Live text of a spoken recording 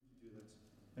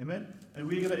Amen? And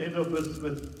we're going to end up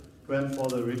with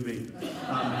Grandfather Rigby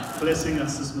blessing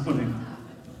us this morning.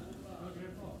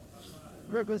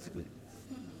 Very basically.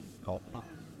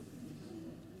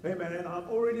 Hey man, I'm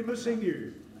already missing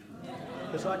you.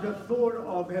 It's like the thought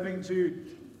of having to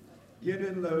get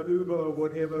in the Uber or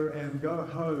whatever and go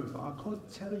home. I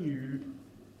can't tell you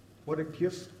what a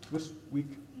gift this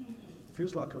week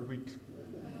feels like a week.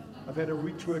 I've had a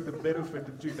week's worth of benefit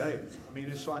in 2 days. I mean,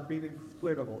 it's like been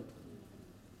incredible.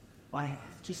 I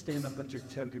have to stand up and just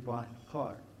tell you my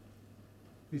heart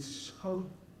is so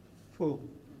full.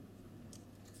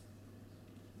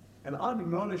 And I'm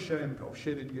not ashamed of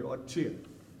shedding the odd tear.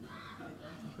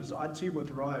 Because I team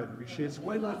with Ryan, who sheds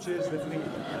way more tears than me.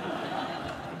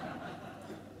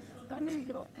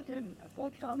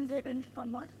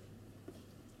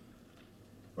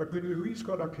 But when Louise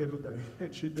got up here today,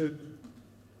 and she did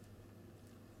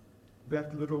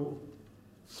that little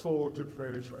sword to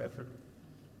prayers for Africa,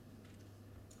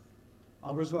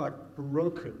 I was like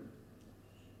broken.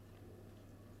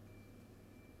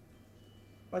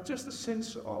 But just the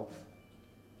sense of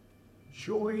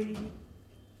joy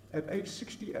at age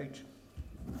 68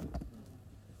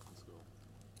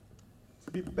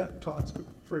 to be baptized with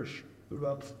fresh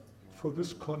love for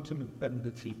this continent and the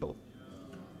people.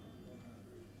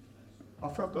 I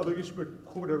felt the Holy Spirit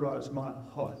cauterize my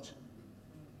heart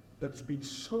that's been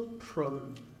so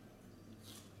prone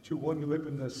to want to live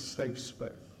in this safe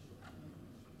space.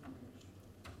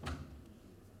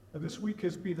 And this week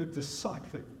has been a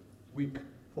discipling week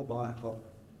for my heart.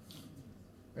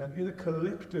 And in a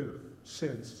collective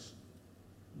sense,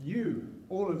 you,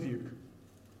 all of you,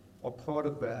 are part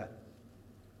of that.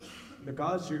 The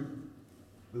guys who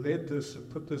led this and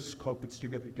put this conference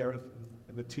together, Gareth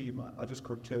and the team, I just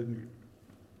can't tell you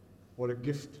what a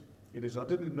gift it is. I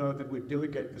didn't know that we'd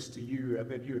delegate this to you and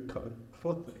then you would come and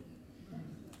plot me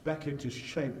back into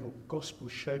shape, or gospel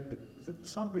shape.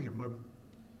 It's unreal.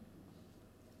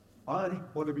 I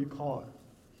want to be part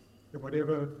of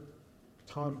whatever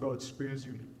time God spares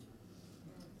you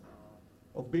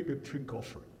of being a drink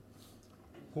offering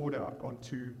poured out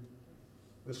onto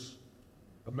this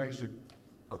amazing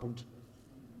continent.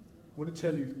 I want to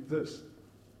tell you this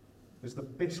is the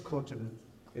best continent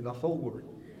in the whole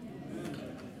world.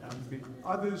 And the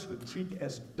others would treat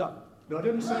as done. No, I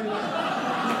didn't say that.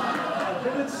 I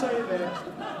didn't say that.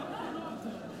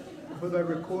 For the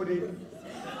recording,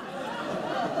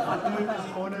 I know it's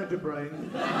honor to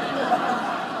brain.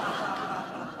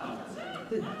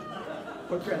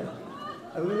 Okay,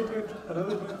 a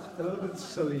little bit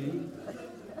silly.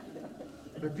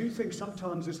 But I do think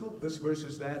sometimes it's not this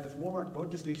versus that. It's more like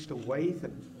God just needs to weigh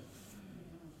things.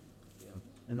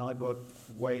 And I got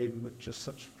weighed with just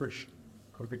such fresh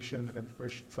conviction and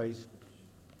fresh faith,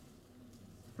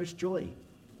 fresh joy.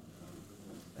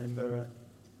 And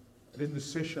in this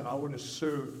session, I want to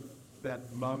serve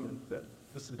that moment that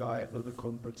this guy at the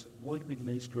conference, what we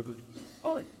need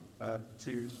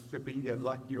to be here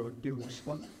like you're doing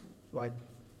one, like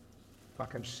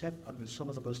fucking sat under some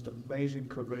of the most amazing,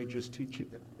 courageous teaching.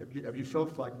 Have you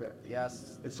felt like that?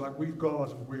 Yes. It's like we've gone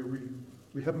where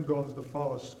we haven't gone to the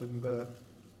forest, and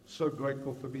so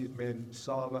grateful for these men,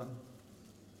 Sala,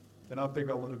 and I think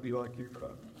I want to be like you,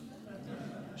 Crow.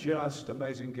 Just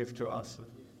amazing gift to us.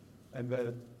 And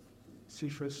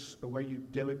Cephas, the way you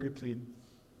delicately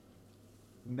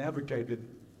navigated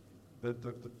the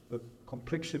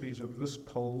complexities of this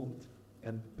pole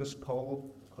and this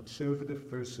pole, conservative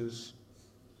versus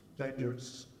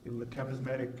dangerous in the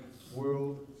charismatic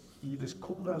world. He just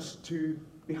called us to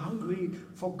be hungry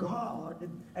for God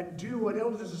and do what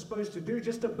elders are supposed to do,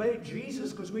 just obey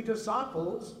Jesus because we're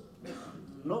disciples.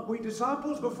 Not we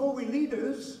disciples before we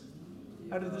leaders.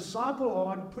 And a disciple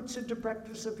on puts into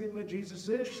practice the thing that Jesus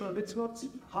is. So let's not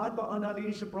hide behind our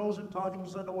leadership roles and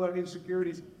titles and all our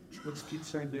insecurities. Let's keep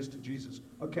saying this to Jesus.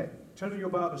 Okay, turn your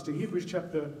Bibles to Hebrews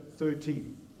chapter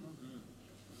 13.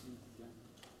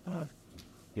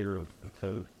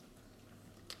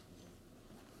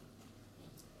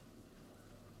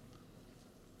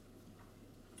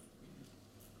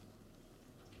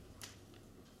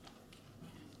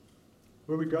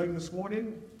 Where we're going this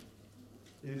morning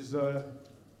is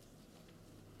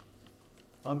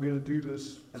I'm going to do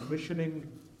this commissioning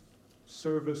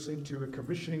service into a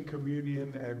commissioning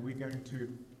communion, and we're going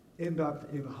to end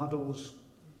up in huddles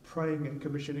praying and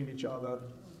commissioning each other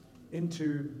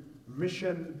into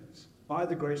mission by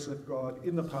the grace of God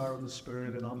in the power of the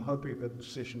Spirit, and I'm hoping that the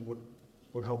session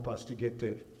would help us to get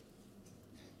there.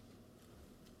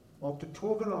 After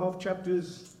 12 and a half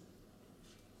chapters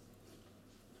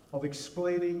of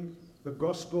explaining the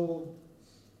gospel,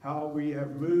 how we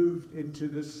have moved into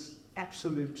this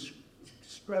absolute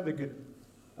extravagant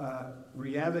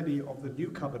reality of the new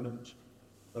covenant,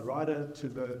 the writer to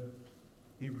the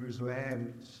Hebrews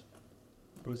lands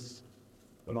was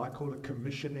what I call a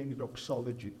commissioning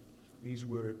doxology. These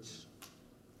words: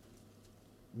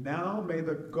 "Now may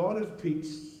the God of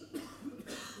peace,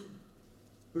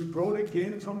 who brought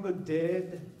again from the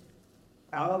dead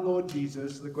our Lord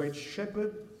Jesus, the great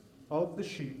shepherd of the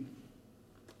sheep,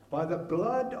 by the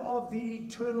blood of the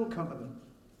eternal covenant,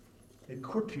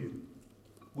 equip you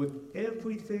with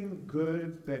everything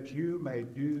good that you may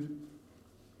do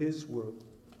his will,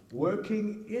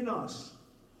 working in us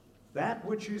that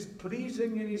which is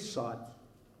pleasing in his sight,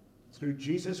 through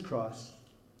Jesus Christ,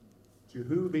 to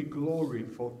whom be glory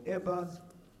forever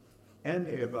and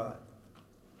ever.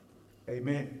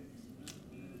 Amen."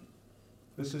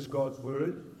 This is God's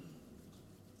word.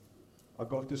 I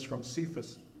got this from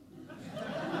Cephas.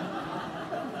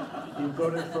 Who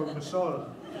got it from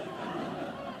Masala?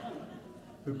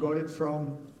 Who got it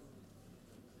from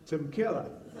Tim Keller?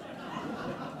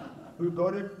 Who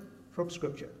got it from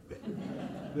Scripture?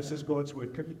 This is God's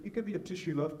word. Can you give me a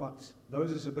tissue love box?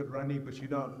 Those is a bit runny, but you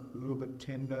know, a little bit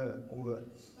tender, all that.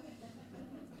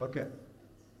 Okay.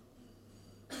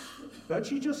 Don't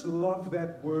you just love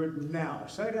that word now?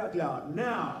 Say it out loud.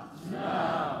 Now.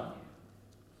 Now.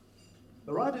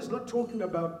 The writer's not talking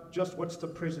about just what's the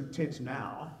present tense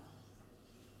now.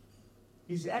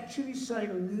 He's actually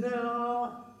saying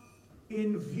now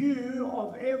in view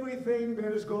of everything that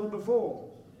has gone before.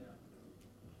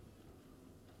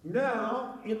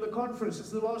 Now, in the conference, it's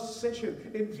the last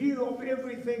session, in view of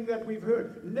everything that we've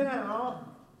heard. Now,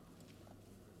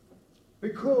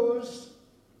 because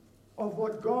of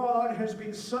what God has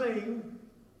been saying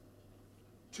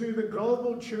to the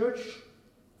global church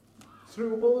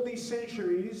through all these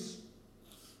centuries,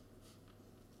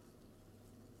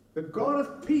 the God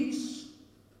of peace,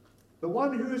 the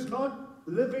one who is not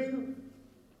living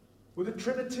with a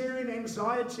Trinitarian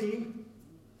anxiety,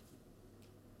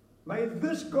 may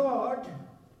this God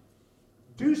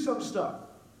do some stuff,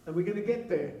 and we're going to get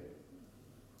there.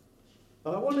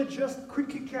 But I want to just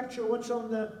quickly capture what's on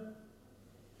the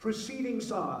preceding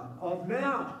side of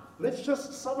now. Let's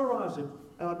just summarize it.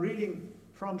 I'm reading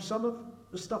from some of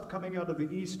the stuff coming out of the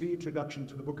ESV introduction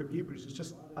to the book of Hebrews. It's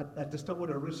just, I just don't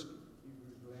want to risk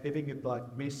having it like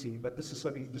messy, but this is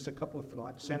only just a couple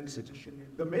of sentences.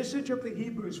 The message of the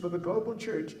Hebrews for the global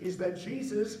church is that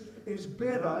Jesus is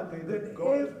better than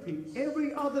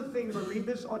every other thing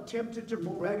believers are tempted to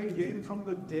fall back again from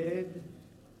the dead.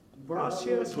 For us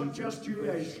here, it's not just you,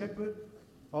 a shepherd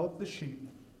of the sheep,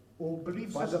 or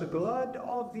believe by the blood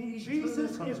of the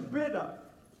Jesus is better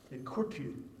equip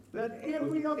you than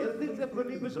every other thing that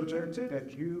believers are tempted,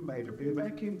 that you may be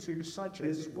back into, such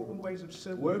as fallen ways of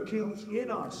sin, working in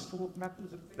us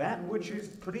that which is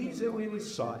pleasing in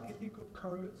his sight,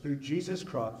 through Jesus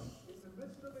Christ,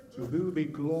 to whom be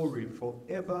glory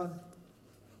forever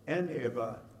and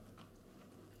ever.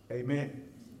 Amen.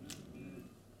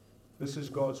 This is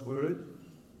God's word.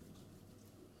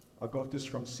 I got this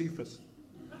from Cephas.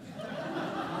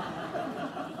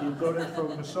 Who got it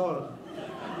from Masala?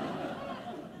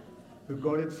 Who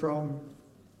got it from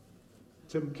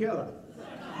Tim Keller?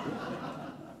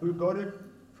 Who got it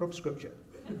from Scripture?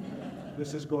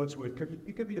 This is God's word. Can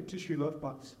you give me a tissue love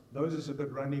box? Those is a bit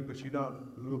runny, but you know,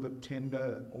 a little bit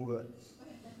tender, all that.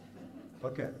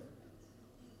 Okay.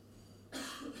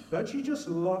 Don't you just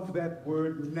love that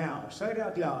word now? Say it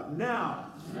out loud.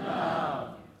 Now.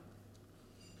 Now.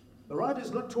 The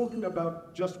writer's not talking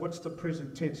about just what's the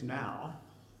present tense now.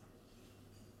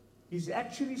 He's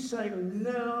actually saying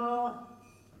now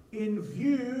in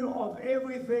view of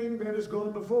everything that has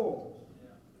gone before.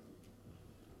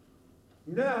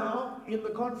 Now, in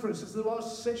the conference, it's the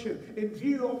last session, in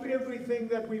view of everything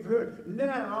that we've heard.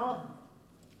 Now,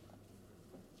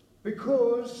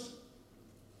 because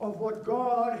of what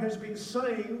God has been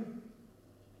saying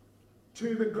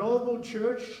to the global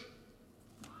church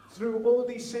through all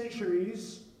these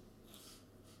centuries,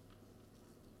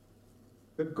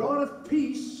 the God of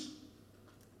peace,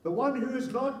 the one who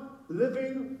is not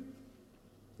living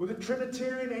with a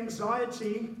Trinitarian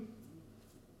anxiety,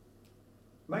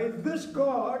 may this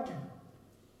God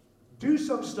do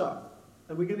some stuff,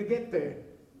 and we're going to get there.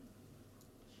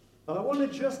 But I want to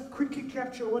just quickly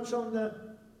capture what's on the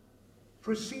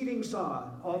preceding side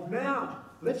of now.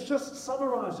 Let's just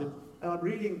summarize it. I'm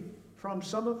reading from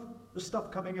some of the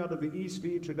stuff coming out of the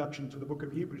ESV introduction to the book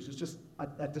of Hebrews. It's just,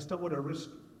 I just don't want to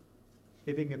risk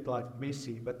having it like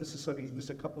messy, but this is only just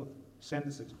a couple of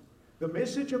sentences. The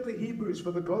message of the Hebrews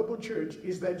for the global church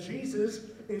is that Jesus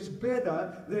is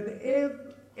better than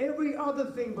every other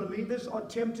thing believers are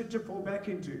tempted to fall back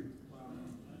into.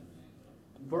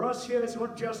 For us here, it's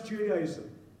not just Judaism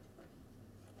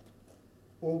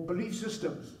or belief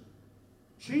systems.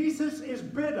 Jesus is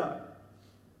better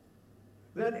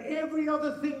than every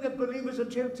other thing that believers are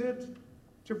tempted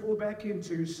to fall back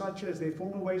into, such as their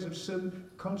former ways of sin,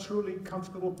 culturally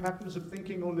comfortable patterns of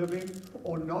thinking or living,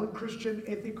 or non-Christian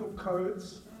ethical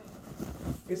codes.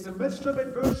 It's the midst of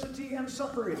adversity and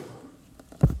suffering.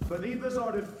 Believers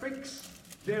are to fix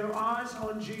their eyes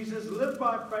on Jesus, live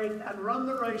by faith, and run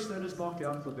the race that is marked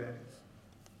out for them.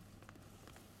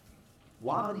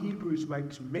 While Hebrews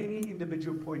makes many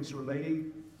individual points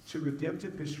relating to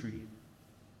redemptive history,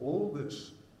 all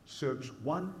this serves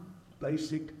one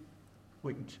basic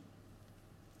point.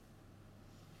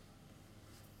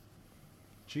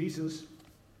 Jesus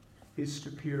is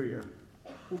superior.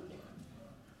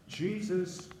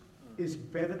 Jesus is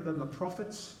better than the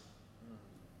prophets.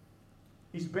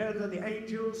 He's better than the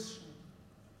angels.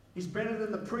 He's better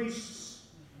than the priests.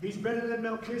 He's better than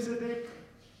Melchizedek.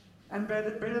 And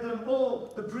better than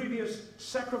all the previous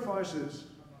sacrifices.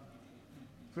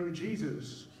 Through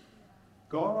Jesus,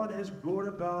 God has brought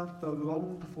about the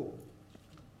longed-for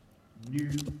new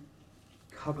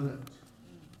covenant.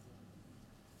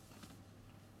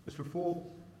 Just before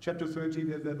chapter 13,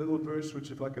 there's that little verse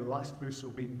which is like a last verse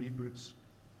will be in Hebrews,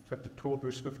 chapter 12,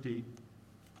 verse 15.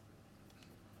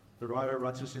 The writer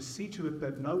writes, says, see to it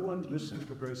that no one listens to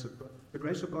the grace of God. The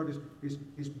grace of God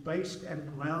is based and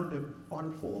grounded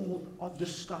on all of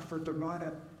this stuff that the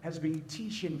writer has been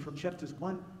teaching from chapters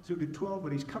 1 through to 12,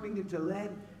 when he's coming into land,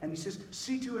 and he says,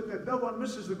 see to it that no one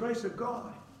misses the grace of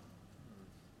God.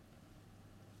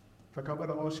 In fact, I'm going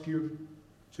to ask you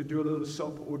to do a little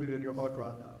self-audit in your heart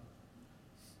right now.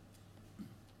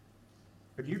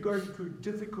 If you're going through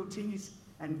difficulties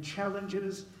and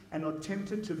challenges and are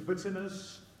tempted to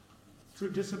bitterness,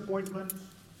 through disappointment,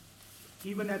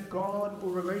 even at God or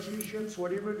relationships,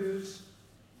 whatever it is,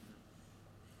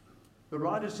 the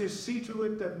writer says, see to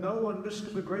it that no one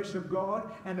misses the grace of God,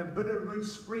 and a bitter root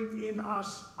spring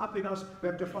up in us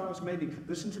that defiles many.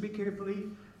 Listen to me carefully.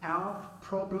 Our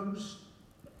problems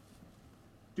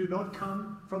do not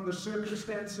come from the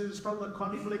circumstances, from the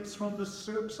conflicts, from the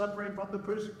suffering, from the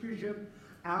persecution.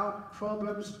 Our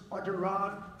problems are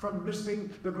derived from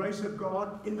missing the grace of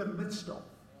God in the midst of.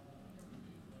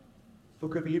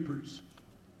 Book of Hebrews,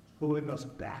 pulling us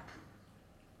back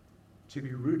to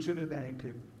be rooted and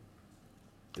anchored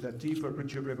in a deeper,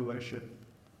 richer revelation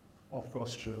of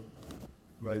God's truth.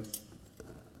 Right?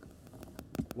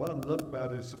 What I love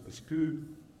about it is who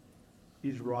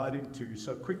he's writing to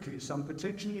so quickly, some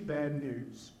potentially bad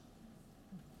news.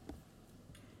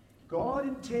 God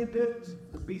intended,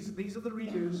 these are the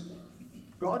readers,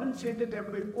 God intended there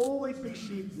would always be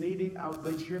sheep needing our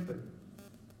good shepherd.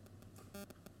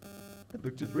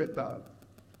 Which is written out.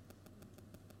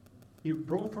 He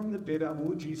brought from the dead our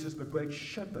Lord Jesus, the great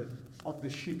shepherd of the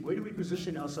sheep. Where do we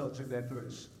position ourselves in that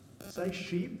verse? Say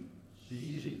sheep.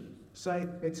 Sheep. Say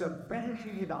it's a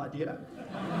banking idea.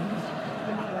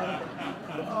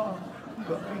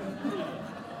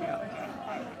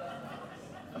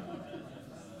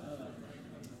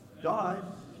 Died.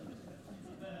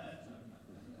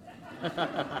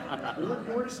 Look,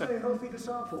 you want to stay a healthy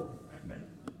disciple.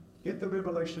 Get the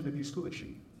revelation that you're still a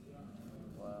sheep.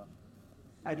 Wow.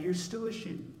 And you're still a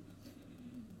sheep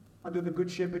under the Good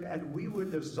Shepherd, and we were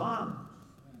designed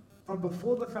from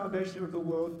before the foundation of the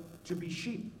world to be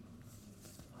sheep.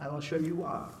 And I'll show you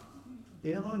why.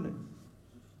 In London.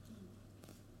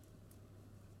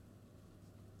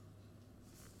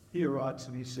 He writes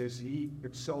and he says, he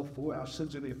himself bore our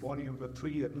sins in the body of the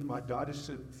tree, that we might die to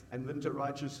sin and live to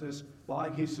righteousness. By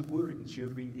his wounds you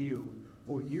have been healed.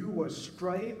 For you were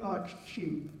strayed like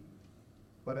sheep,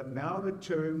 but have now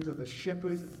returned to the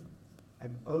shepherd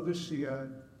and overseer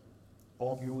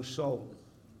of your soul.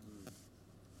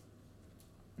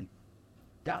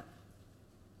 That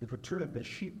is return of the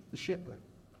sheep, the shepherd.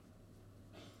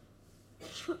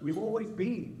 We've always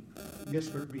been, yes,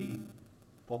 be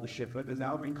of the shepherd, and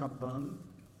now we come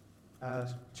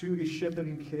to his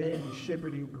shepherding care and his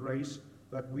shepherding grace,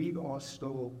 but we are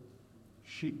still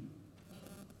sheep.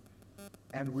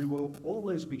 And we will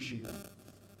always be sheep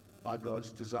by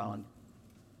God's design.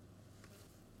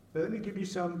 But let me give you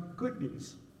some good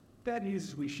news. Bad news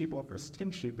is we sheep are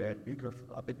potentially bad because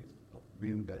I've been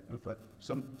really bad. But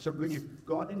some good news.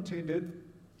 God intended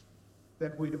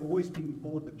that we'd always be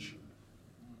more than sheep.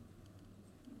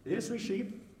 Yes, we're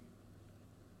sheep,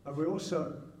 but we're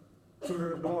also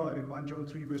children of God in 1 John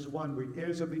 3 verse 1. We're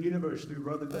heirs of the universe through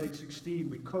Romans 8:16.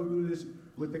 We co-rulers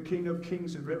with the King of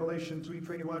Kings in Revelation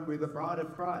 3:21. We're the bride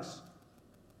of Christ.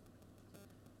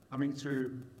 Coming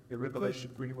through in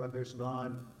Revelation 21 verse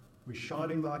 9, We're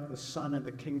shining like the sun in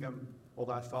the kingdom of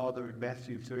our Father in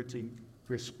Matthew 13,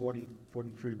 verse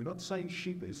 43. We're not saying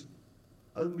sheep is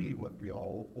only what we are,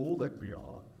 all that we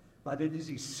are, but it is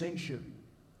essentially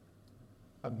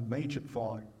a major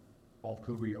part of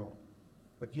who we are.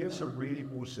 But here's some really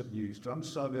awesome news. Don't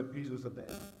say that Jesus is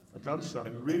that. But don't say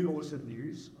really awesome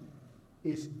news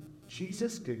is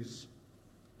Jesus is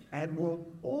and will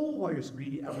always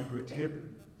be our good shepherd.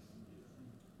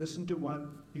 Listen to 1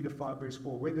 Peter 5 verse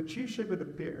 4. When the chief shepherd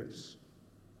appears,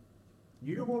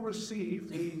 you will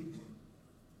receive the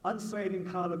unfading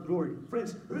crown of glory.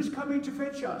 Friends, who's coming to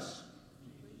fetch us?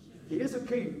 He is a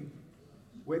king.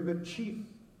 When the chief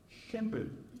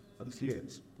shepherd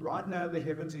appears. Right now in the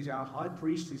heavens, he's our high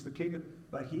priest, he's the king,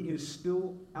 but he is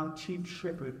still our chief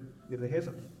shepherd in the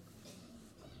heaven.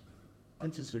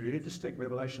 And it's very interesting.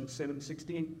 Revelation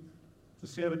 7:16 to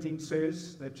 17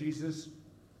 says that Jesus,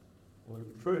 well,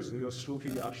 first, he was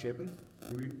talking our shepherd.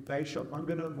 They shall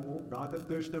hunger no more, neither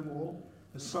thirst no more.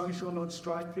 The sun shall not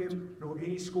strike them, nor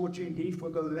any scorching heat, for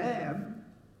the Lamb,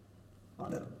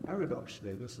 not a paradox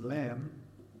there, this Lamb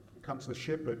becomes the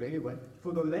shepherd anyway,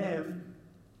 for the Lamb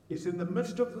is in the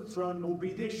midst of the throne, will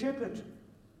be their shepherd,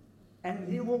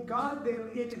 and he will guide them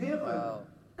in heaven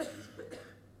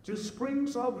to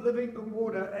springs of living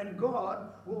water, and God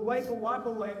will wipe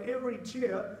away every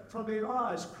tear from their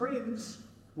eyes. Friends,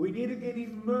 we need to get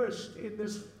immersed in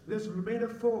this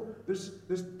metaphor, this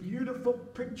beautiful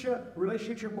picture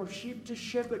relationship of sheep to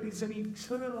shepherd. It's an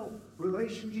eternal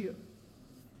relationship.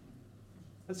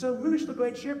 And so who's the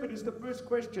great shepherd is the first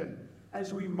question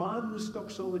as we mine this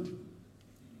doxology.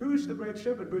 Who's the great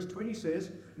shepherd? Verse 20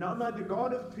 says, now may the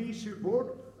God of peace who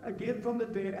brought again from the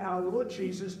dead our Lord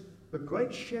Jesus, the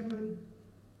great shepherd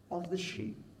of the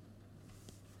sheep.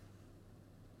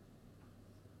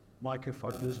 Micah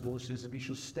 5 verse 4 says, and he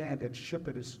shall stand and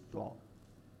shepherd his flock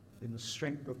in the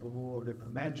strength of the Lord, in the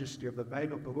majesty of the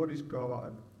name of the Lord his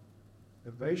God,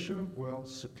 and they shall dwell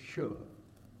secure.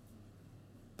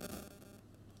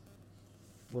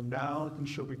 For now he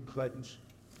shall be cleansed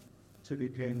till he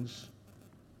ends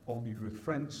only with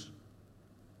friends.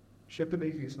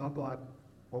 Shepherding is not like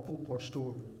local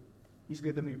pastoral. He's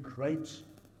going to be great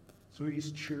through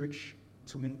his church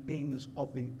to the ends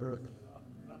of the earth.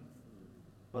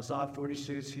 Isaiah 40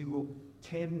 says he will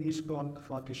tend his flock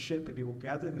like a shepherd. He will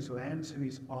gather his lambs in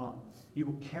his arm. He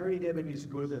will carry them in his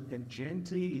bosom and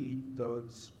gently lead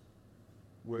those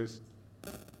with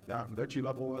that you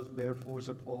love all therefore is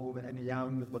old and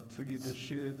young, but for you to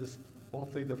share this whole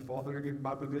thing, the father and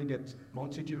mother thing, it's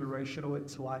multi-generational.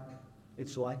 It's like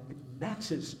it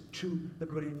matters to the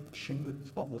great shepherd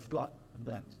of God. And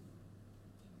that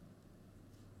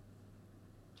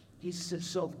he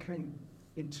himself came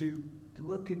to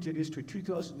look into history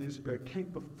 2,000 years ago, came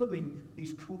fulfilling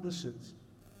these promises.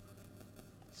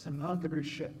 Some other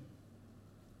ship.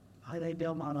 I lay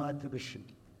down my eye to the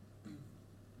sheep.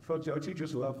 Folks, our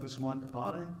teachers love this one.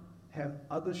 I have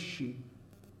other sheep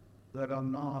that are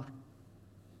not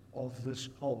of this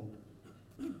fold.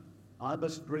 I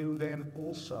must bring them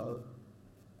also,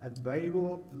 and they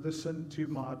will listen to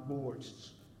my voice,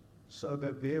 so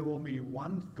that there will be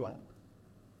one flock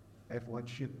and one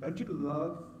sheep. Don't you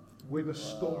love where the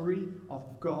story of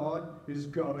God is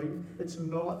going? It's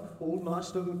not all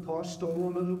nice little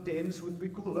pastoral little dens with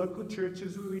big local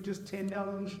churches where we just tend our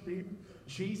own sheep.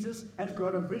 Jesus has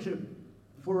got a vision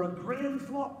for a grand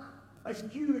flock, a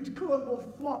huge global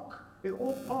flock in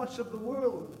all parts of the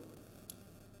world.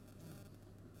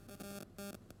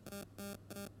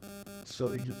 So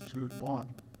he just moved on.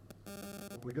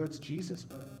 We know it's Jesus,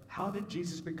 but how did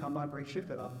Jesus become my great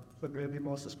shepherd? But really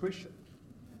was this question.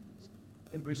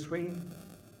 In verse 3,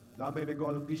 now may the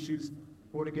God of issues,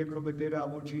 born again from the dead, our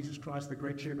Lord Jesus Christ, the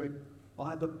great shepherd,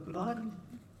 by the blood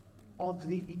of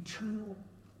the eternal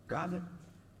God.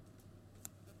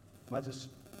 I just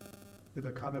did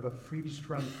a kind of a freeze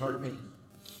run part of me.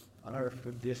 I know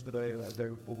from yesterday,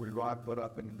 we arrived, but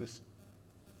up in this,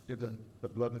 the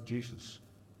blood of Jesus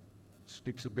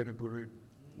speaks a better word.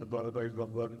 The blood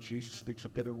of Jesus speaks a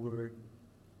better word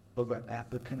of that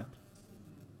applicant.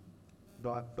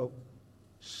 I felt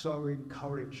so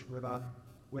encouraged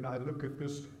when I look at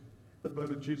this. The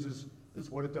blood of Jesus is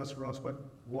what it does for us, but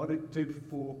what it did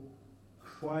for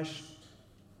Christ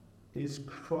is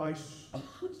Christ,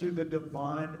 through the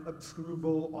divine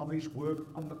approval of his work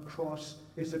on the cross,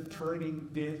 his atoning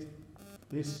death,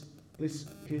 his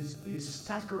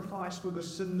sacrifice for the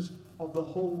sins of the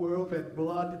whole world, that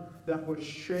blood that was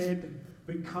shed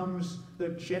becomes the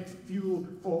jet fuel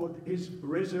for his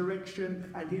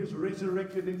resurrection, and he is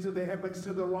resurrected into the heavens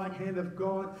to the right hand of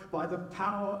God by the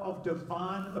power of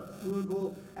divine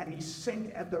approval, and he's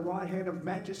sent at the right hand of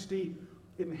majesty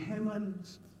in heaven.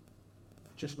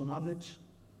 Just knowledge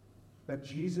that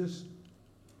Jesus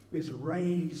is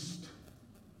raised.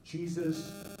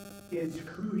 Jesus is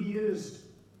who he is,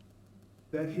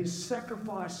 that his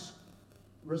sacrifice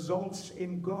results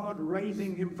in God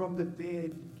raising him from the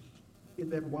dead in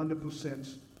that wonderful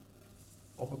sense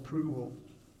of approval.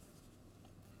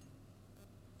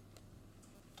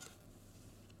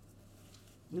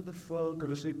 With the flow,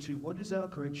 going to say to what is our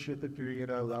great shepherd doing in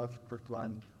our life for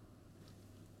fun?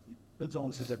 That's all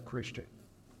as a Christian.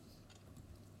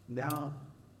 Now,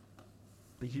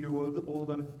 the hero of all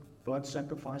the blood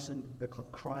sacrificing that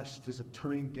Christ is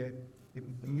atoning debt in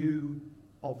view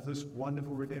of this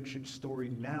wonderful redemption story.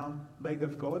 Now, may the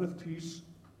God of peace,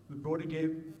 who brought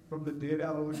again from the dead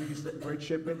our Lord Jesus, the great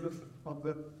shepherd of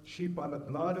the sheep by the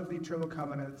blood of the eternal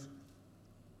covenant,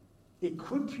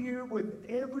 equip you with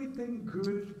everything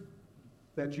good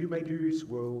that you may do his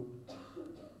will,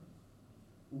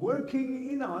 working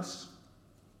in us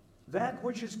that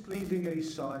which is pleasing in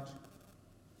his sight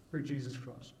through Jesus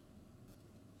Christ.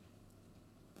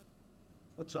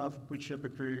 Let's have good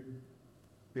shepherdry,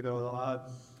 pretty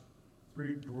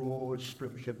broad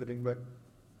strip shepherding, but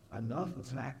enough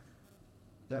of that.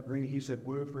 That really he's at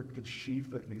work for his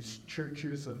sheep and his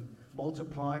churches and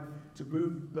multiplying to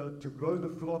grow the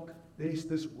flock. There's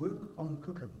this work on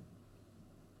cooking.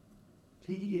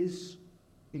 He is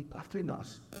impacting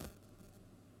us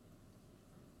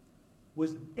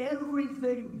with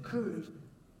everything good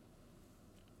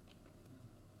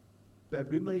that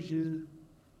we may do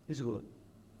his will.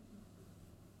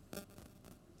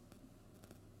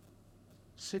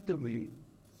 Secondly,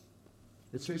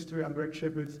 it says to our great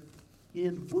shepherds,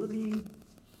 in living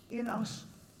in us.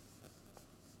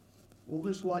 All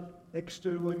this like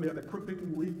externally, we have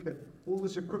equipping week and all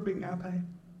this equipping happening,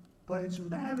 but it's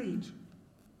married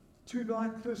to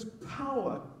like this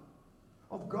power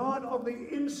of God on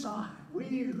the inside. We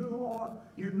who are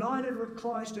united with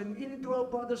Christ and indwelt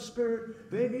by the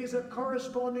Spirit, there is a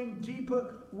corresponding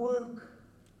deeper work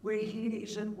where he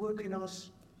is at work in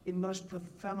us in most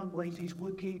profound ways. He's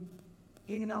working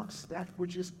in us that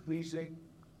which is pleasing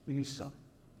to his Son.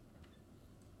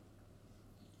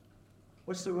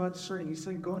 What's the word saying? He's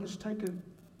saying God has taken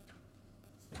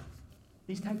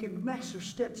massive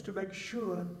steps to make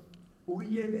sure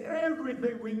we have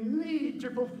everything we need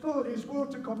to fulfill his will,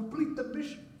 to complete the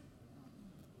mission.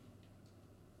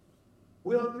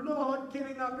 We are not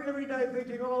getting up every day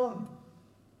thinking, oh,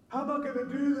 how am I going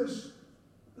to do this?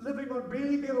 Living on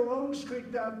Baileyville Long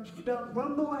Street down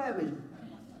Rumble Alley.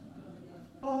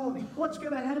 Oh, what's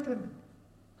going to happen?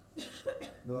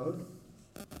 No.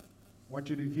 I want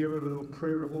you to hear a little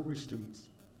prayer of all we students.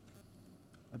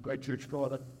 A great church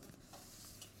father.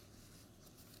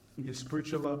 In his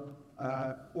spiritual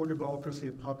autobiography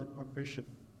of public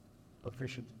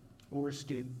efficient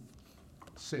Augustine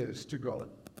says to God,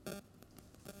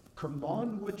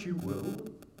 command what you will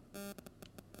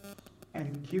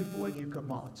and give what you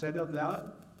command. Say it out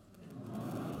loud.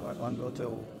 I'm going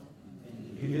to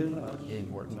hear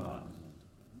and work not.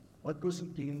 What goes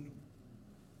in?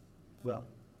 Well,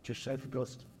 just say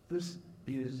because this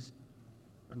is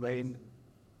the main.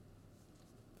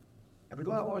 And we've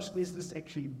got to ask, is this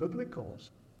actually biblical?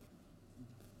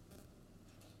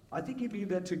 I think if you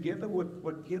get together with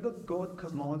whatever God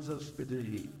commands us to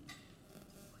do,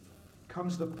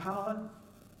 comes the power,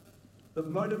 the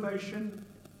motivation,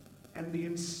 and the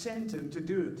incentive to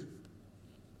do it.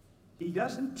 He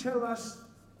doesn't tell us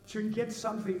to get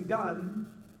something done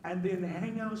and then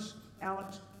hang us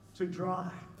out to dry.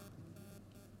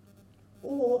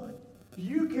 Or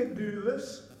you can do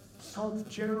this,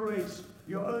 self-generate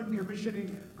your own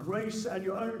commissioning grace and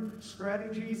your own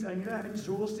strategies, and you know how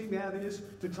exhausting that is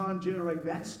to try and generate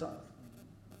that stuff.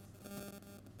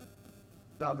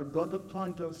 Now, God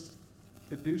appointed us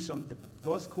to do something.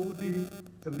 God's called you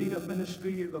to lead a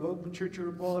ministry in the local church or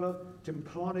Roberta, to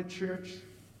plant a church.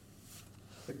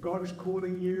 That God is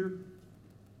calling you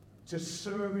to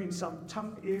serve in some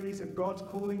tough areas, and God's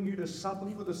calling you to suffer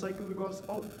for the sake of the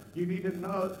gospel. You need to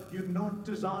know you're not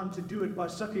designed to do it by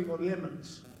sucking on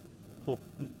lemons.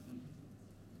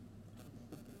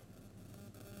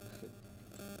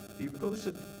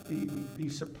 The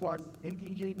supply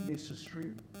everything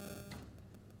necessary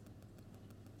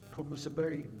from the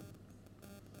Sabari.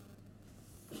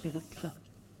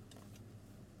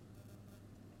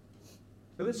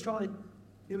 So let's try and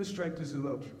illustrate this a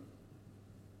little.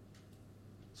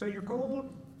 So you're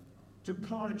called to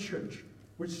plant a church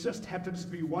which just happens to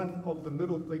be one of the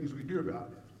little things we do about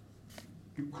it.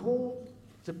 You call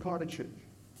to part of church.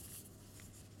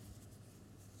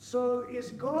 So is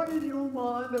God in your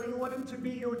mind, or you want him to be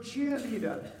your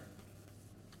cheerleader?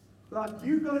 Like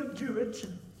you go and do it,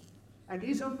 and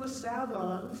he's on the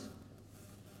sidelines,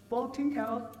 bolting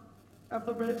out of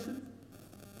the person.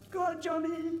 Go on,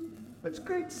 Johnny. It's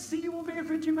great to see you. All the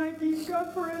effort you make. Go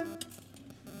for it.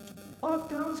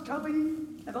 Lockdown's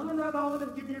coming, and I'm going to run on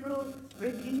and give you a little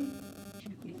Ricky.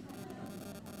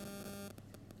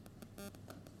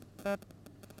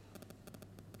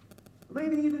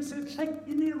 Maybe even says, hey,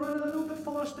 you need to run a little bit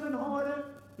faster and harder.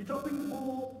 You're dropping the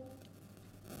ball.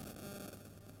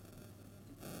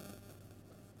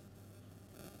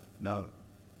 No,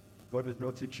 God is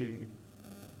not teaching you.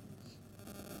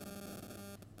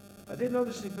 I did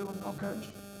notice it with our coach,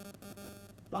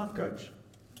 life coach.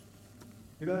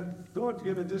 You know, God's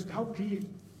going to just help you,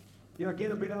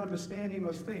 get a better understanding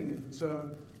of things. So,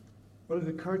 what does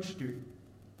the coach do?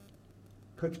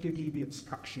 Coach gives you the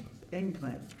instructions, game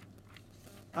plan.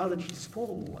 How did you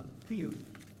fall and feel?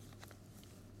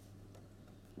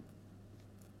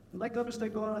 Like the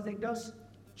mistake God, I think, does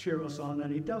cheer us on,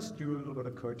 and he does do a little bit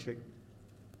of coaching.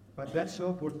 But that's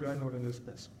not what's going on in this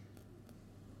lesson.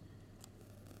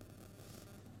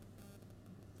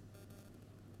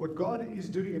 What God is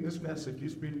doing in this message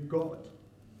is being God.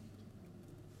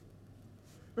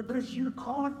 Because you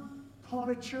can't part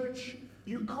a church,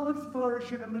 you can't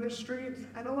flourish in a ministry,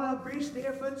 and all our best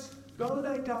efforts, though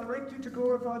they directly to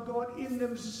glorify God in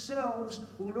themselves,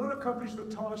 will not accomplish the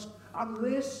task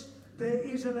unless there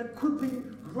is an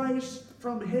equipping grace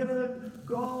from heaven,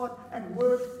 God, and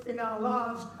work in our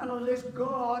lives. And unless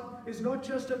God is not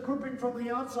just equipping from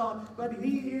the outside, but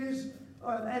he is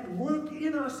at work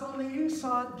in us on the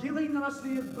inside, giving us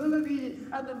the ability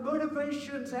and the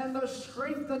motivations and the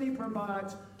strength that he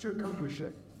provides to accomplish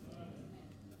it.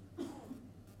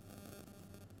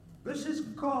 This is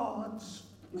God's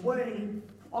way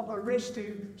of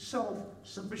arresting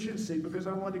self-sufficiency, because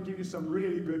I want to give you some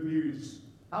really good news.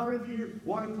 How many of you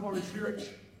want to plant a church?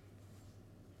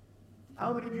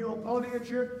 How many of you are planting a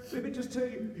church? Let me just tell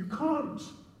you, you can't.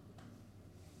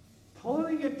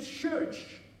 Planting a church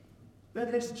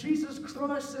that has Jesus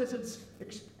Christ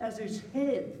as his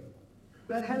head,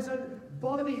 that has a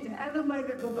body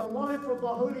animated with the life of the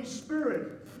Holy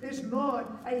Spirit, is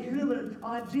not a human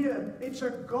idea. It's a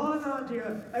God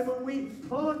idea. And when we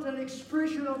plant an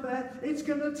expression of that, it's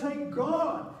going to take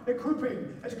God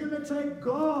equipping. It's going to take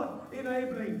God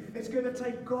enabling. It's going to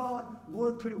take God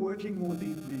working more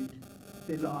deeply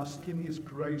than ask him his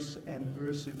grace and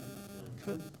mercy.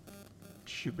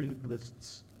 Shipping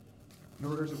lists.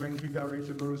 Notice of entry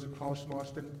direction, notice of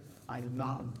Toastmaster. I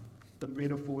love the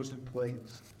metaphors and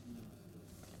plays.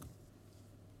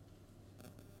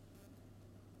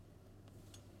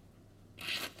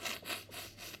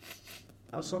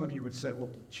 Now some of you would say, well,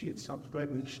 gee, it sounds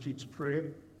great when she teaches prayer.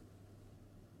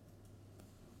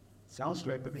 Sounds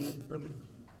great, but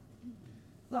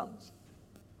well,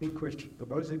 big question. For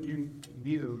those of you who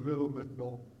need a little bit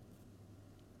more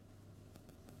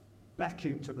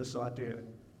backing to this idea,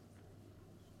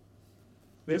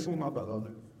 therefore, my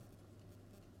beloved,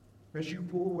 as you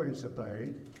always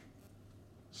obeyed,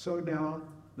 so now,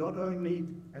 not only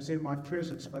as in my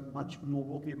presence, but much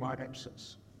more in my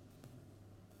absence.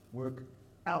 Work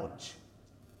out.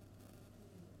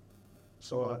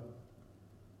 So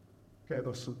I gave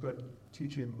us some good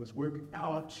teaching, was work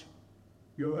out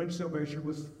your own salvation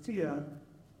with fear,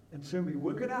 and simply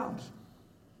work it out.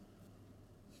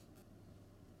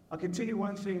 I can tell you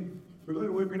one thing, we're going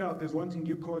to work it out. There's one thing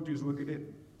you can't do is work it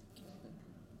in.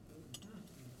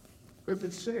 If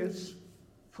it says,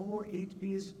 for it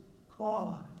is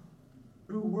God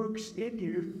who works in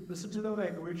you, listen to the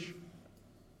language,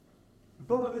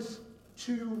 both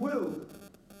to will.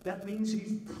 That means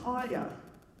he's prior.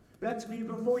 That means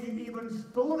before you even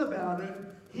thought about it,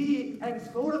 he had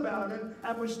thought about it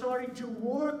and was starting to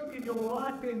work in your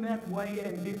life in that way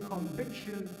and give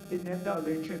conviction in that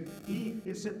direction. He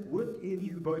is at work in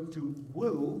you both to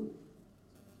will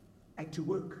and to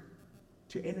work,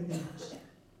 to enemies.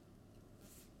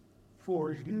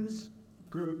 For his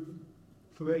good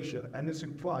pleasure, and it's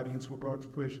implied it's for God's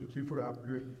pleasure to put our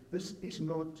good. This is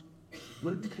not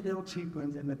political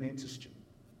treatment in the dentistry.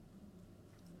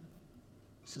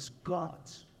 This is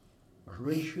God's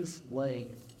gracious way.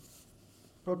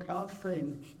 Look, our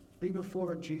faith, being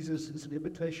before Jesus, is an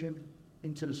invitation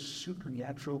into the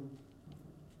supernatural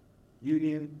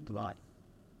union life.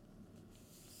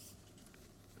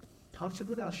 Touch it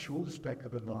with our shoulders back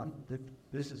of the line. That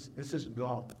this is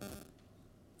God.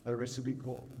 A recipe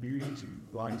called beauty,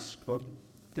 life, spoken.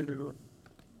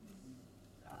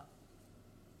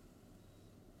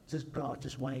 This God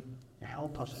just wanting to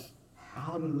help us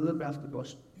how to live out the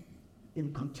gospel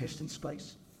in contested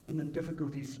space, in the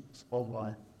difficulties of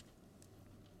life.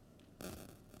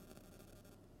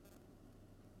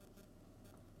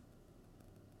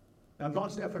 Now, I've gone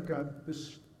to Africa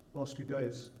this last few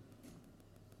days.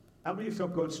 How many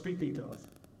felt God speaking to us?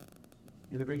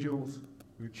 Individuals,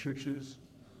 your churches,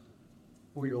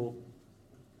 or your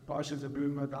pastors of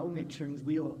movement, our nations,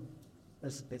 we are,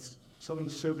 as some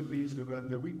servant leaders around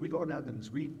there, we got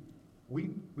others. We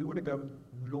want to go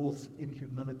north in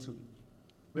humility.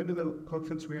 Remember the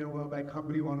conference we had a while back,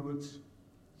 Company onwards?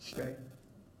 Okay.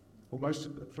 Well, most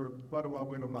of it, for quite a while,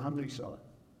 went on the hungry side.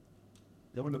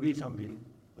 They want to be hungry,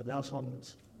 but now it's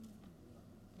onwards.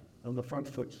 On the front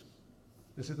foot.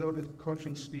 This is not a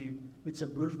conference, Steve. It's a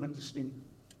movement, Steve.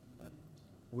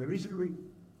 Where is it?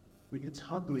 When it's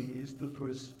hungry is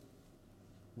because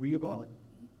we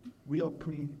are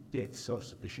putting debt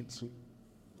self-sufficiency.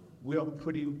 We are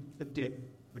putting the debt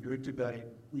we do it today.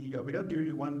 We don't do it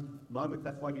in one moment.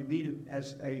 That's why you need it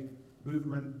as a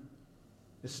movement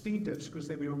distinctives, because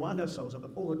then we remind ourselves of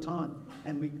it all the time.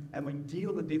 And we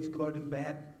deal with debts good and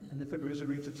bad, and if it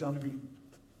resurrects itself, we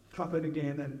trap it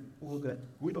again and all that.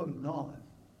 We don't know.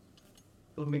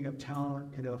 Building a tower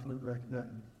in our right now.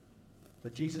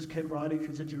 But Jesus came riding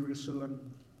into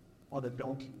Jerusalem on a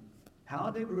donkey.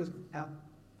 How did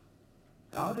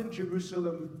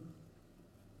Jerusalem,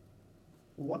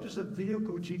 what is the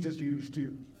vehicle Jesus used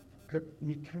to?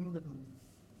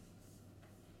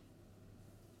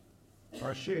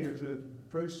 Our share is the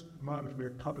first moment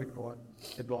where public one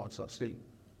advance I've seen.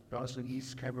 Johnson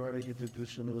East came riding into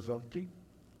Jerusalem was donkey.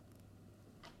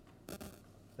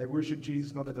 They worship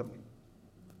Jesus, not a donkey.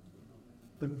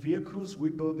 The vehicles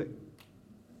we're building,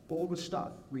 all the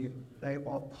stuff, they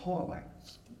are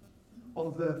parts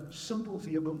of the simple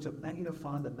vehicle to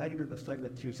magnify the name of the thing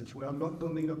that Jesus. We are not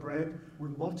building a brand, we're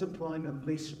multiplying a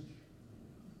message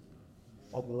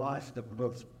of life that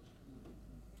lives.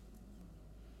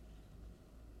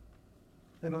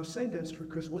 And I'm saying this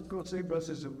because what God said to us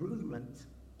is a movement.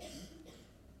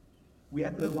 We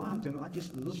had the light, and I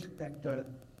just looked at the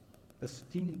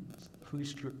themes who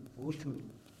struck water.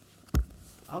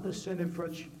 Others stand in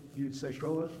front, you'd say,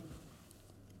 Shola,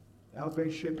 our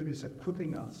great shepherd is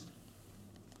equipping us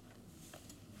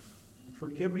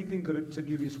for everything good to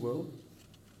give his will,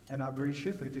 and our great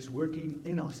shepherd is working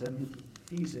in us and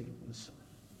easing us.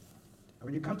 And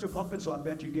when you come to a conference like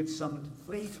that, you get some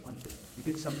fleet on it. You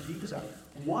get some detail.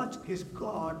 What is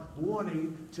God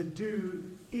wanting to do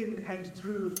in and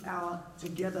through our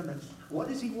togetherness? What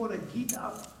does he want to heat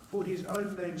up for his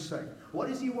own name's sake? What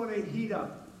does he want to heat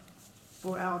up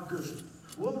for our good?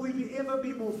 Will we ever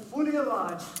be more fully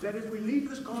alive that as we leave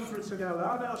this conference and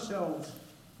allow ourselves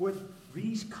with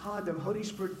these kind of Holy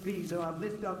Spirit please, and I've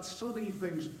left out so many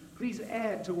things, please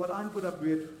add to what I'm put up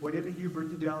with, whatever you've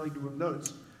written down in your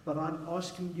notes. But I'm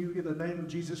asking you in the name of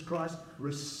Jesus Christ,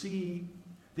 receive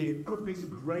the equipping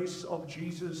grace of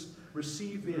Jesus,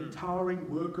 receive the empowering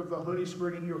work of the Holy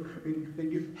Spirit in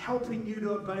you, helping you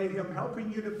to obey him,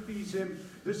 helping you to please him.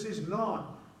 This is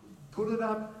not pull it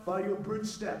up by your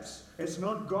bootstraps. It's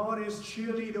not God as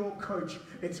cheerleader or coach.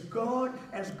 It's God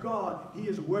as God. He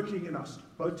is working in us,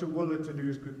 both to will and to do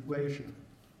his good pleasure.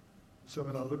 So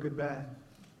when I look at that,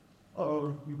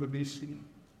 oh, we would be seen,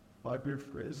 my dear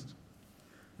friends,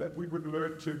 that we would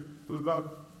learn to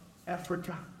love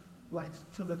Africa like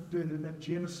Philip did in that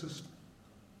Genesis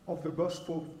of the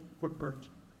gospel footprint.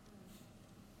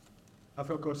 I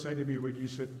felt God say to me when you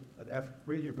said that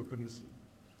radio openness,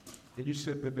 and you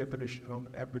said the definition of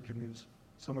African is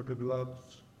someone who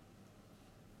loves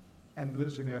and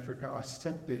lives in Africa. I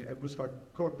sat there, it was like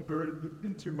God burned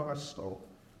into my soul.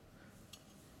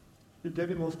 The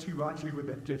devil was too rightly with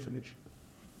that definition.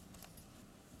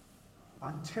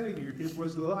 I'm telling you, it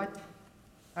was like,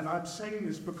 and I'm saying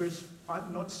this because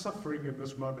I'm not suffering in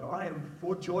this moment. I am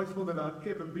more joyful than I've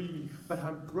ever been, but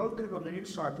I'm broken on the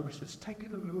inside because it's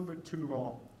taken a little bit too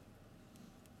long.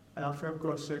 And I felt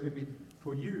God saying to me,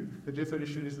 for you, the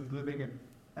definition isn't living in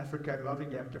Africa and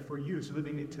loving Africa. For you, it's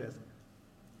living into it.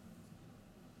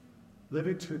 Live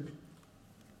into it.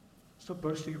 Stop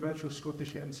boasting about your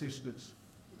Scottish ancestors.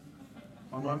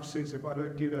 My mum says if I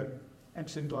don't get an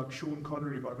accent like Sean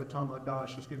Connery by the time I die,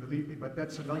 she's going to leave me, but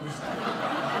that's another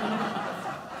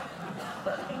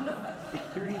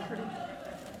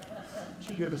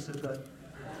She never said that.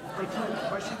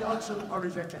 But she also already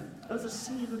there's a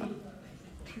seemingly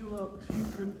pure,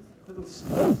 little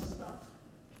stuff.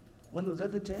 When the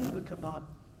other day we come out,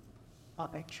 I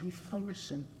actually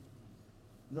function.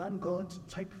 And I'm going to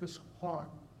take this heart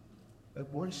that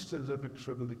wants to live in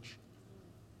privilege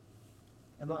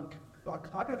And like,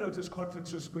 I don't know if this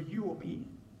conference is for you or me.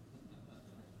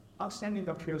 I'm standing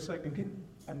up here saying,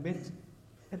 and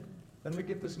then we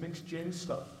get this next gen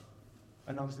stuff.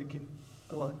 And I was thinking,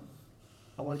 oh,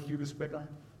 I want to do this better.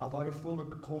 I want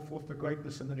to call forth the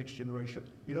greatness in the next generation.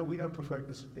 You know, we don't prefer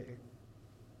this there.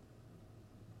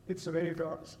 It's a very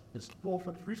ours. It's forth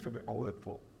and free from it, all that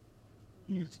for.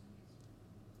 Yes.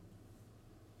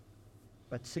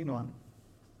 But sing on.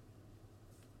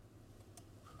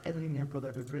 Everything here for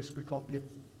that address we can't get.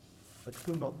 But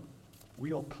still not.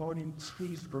 We are planting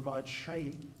trees to provide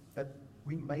shade that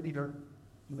we made it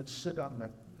and sit on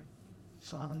that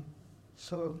sun,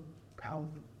 so powerful.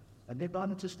 And they're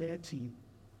not just their team,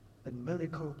 the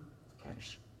miracle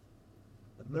cash,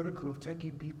 the miracle of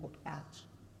taking people out,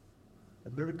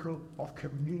 the miracle of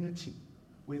community,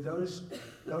 where those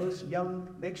young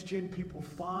next-gen people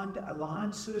find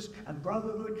alliances and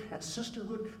brotherhood and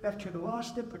sisterhood that can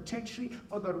last them potentially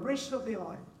for the rest of their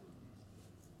life.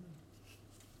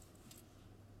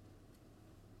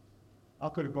 I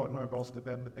could have got mobiles to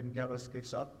them and Gallus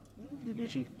gets up.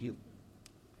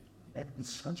 And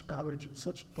such courage and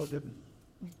such positive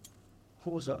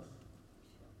cause up.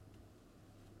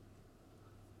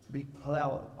 Big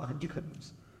flower on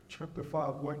James chapter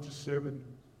 5, 1 to 7.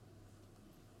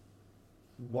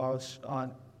 Whilst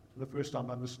on the first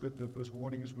time I understood that those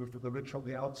warnings were for the rich on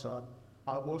the outside,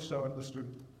 I also understood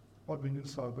on the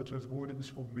inside, but those warnings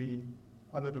for me,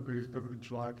 I don't agree with the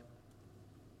rich like.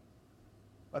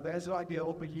 But there's an idea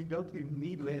of you don't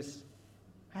need less,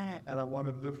 and I want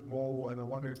to live more, and I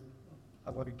want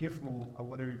to give more, I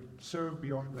want to serve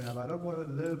beyond that. I don't want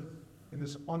to live in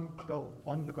this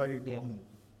enclave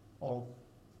of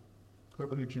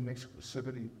privilege and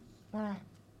exclusivity.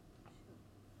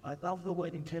 I love the way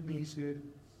in Timothy said,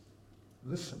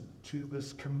 listen to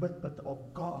this commitment of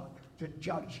God to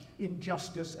judge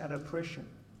injustice and oppression.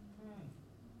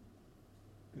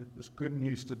 It's good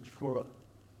news to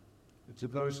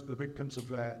those, the victims of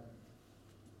that.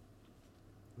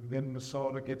 And then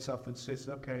Messiah gets up and says,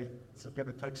 okay, it's going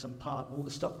to take some time. All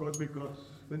the stuff right we've got,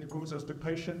 then it calls us to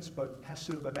patience, but has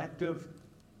to be active.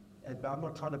 And I'm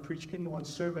not trying to preach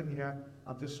anyone's sermon here.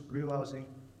 I'm just realizing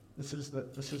this is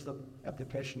the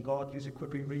application God is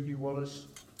equipping Rigby Wallace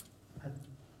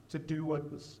to do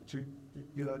what was to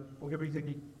for everything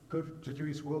he could to do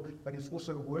his will, but he's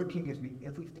also working at me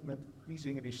everything that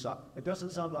pleasing in his sight. It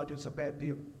doesn't sound like it's a bad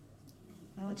deal.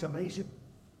 It's amazing.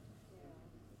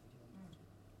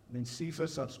 And then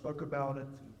Cephas, I spoke about it.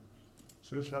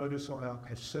 Search notice on our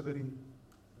passivity.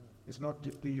 It's not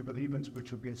the believers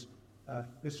which will get.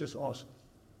 Let's just ask.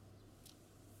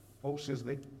 Paul says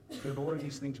that there all of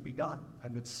these things be done,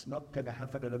 and it's not going to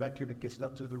happen in a vacuum. It gets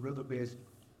up to the riverbeds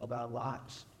of our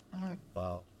lives.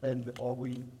 Wow. And are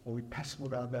we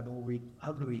passive around that, or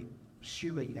are we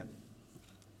pursuing it?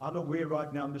 I'm aware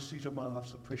right now in the season of my life,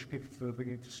 some fresh people are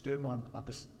beginning to stir my up.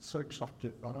 It's so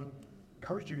excited. I don't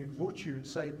encourage you and watch you and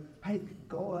say, hey,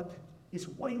 God is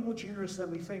way more generous than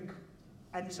we think.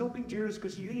 And he's not being generous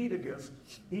because you need a gift.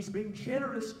 He's being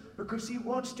generous because he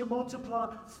wants to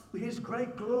multiply his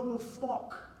great global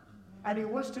flock. And he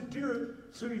wants to do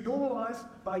it through your life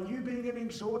by you being an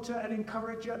exhorter and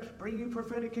encourager, bringing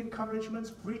prophetic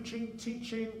encouragements, preaching,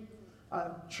 teaching,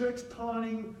 church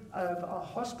planning,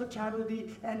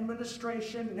 hospitality,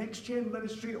 administration, next-gen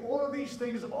ministry, all of these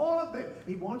things, all of them.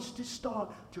 He wants to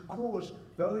start to cause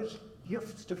those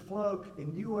gifts to flow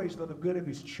in new ways that are good in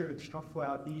his church, not for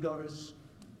our egos,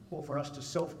 or for us to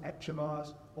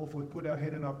self-actualize, or if we put our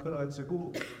head in our pillow and say,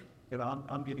 oh,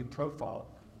 I'm getting profile.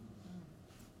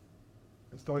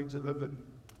 And starting to live in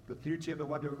the future of the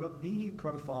one who will need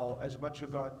profile as much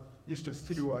as I used to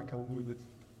feel like I would.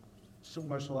 It's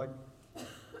almost like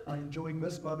I'm enjoying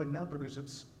this moment now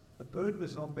because the burden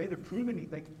is not there to prove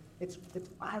anything.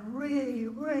 I really,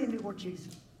 really want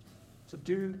Jesus to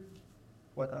do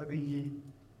what only he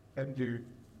can do.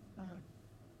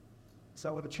 So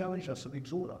I want to challenge us and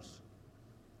exhort us.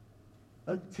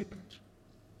 Don't tip it.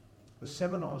 The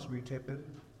seminars we tip it.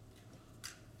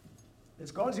 It's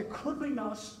God's equipping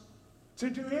us to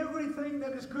do everything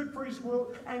that is good for his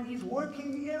will, and he's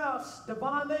working in us,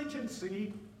 divine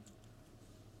agency.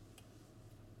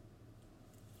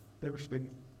 There's been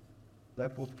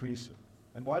that was priest.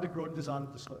 And why did God design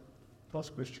this way?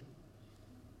 Last question.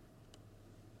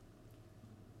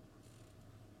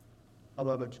 I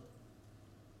love it.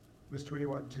 Verse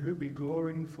 21, to whom be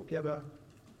glory forever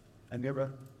and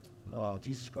ever. Oh,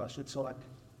 Jesus Christ, it's like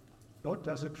God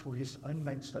does it for his own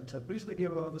name's sake. So please let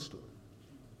you understand.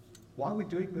 Why are we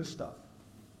doing this stuff?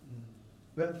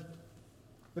 The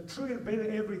true and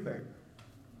better everything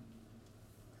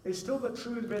is still the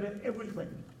true and better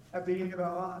everything at the end of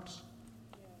our lives.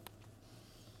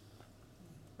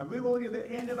 And we will, at the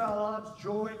end of our lives,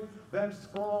 join that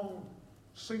throng,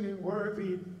 singing,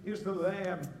 "Worthy is the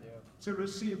Lamb," to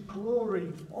receive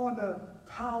glory, honor,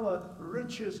 power,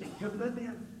 riches,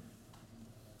 dominion.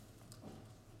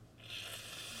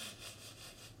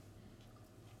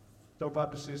 The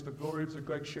Bible says the glory of the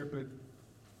great shepherd,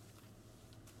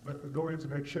 but the glory of the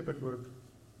great shepherd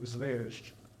was theirs,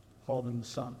 Father and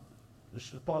Son.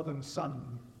 It's the Father and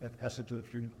Son that has to do the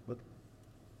funeral, but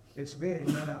it's theirs,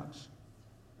 not ours.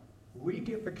 We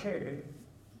get the care,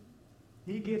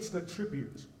 he gets the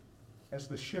tribute as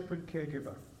the shepherd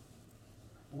caregiver.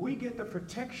 We get the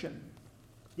protection,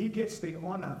 he gets the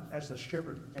honor as the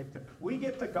shepherd protector. We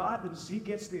get the guidance, he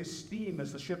gets the esteem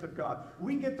as the shepherd guide.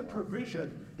 We get the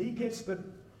provision, he gets the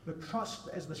trust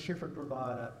as the shepherd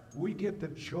provider. We get the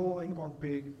joy of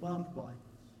being loved by.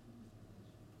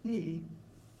 He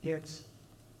gets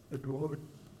the glory.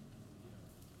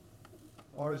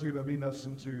 Or as you have been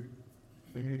listening to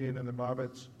the Union and the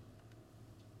Marbots,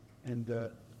 and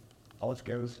I was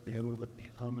going to be a little bit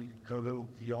go a little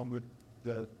beyond with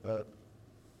the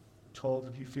told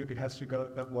if you feel it has to go,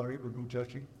 don't worry, we're not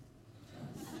judging.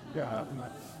 Yeah.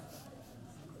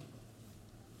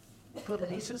 For the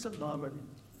nieces of Marmot,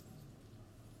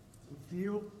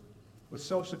 deal with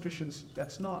self-sufficiency.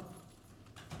 That's not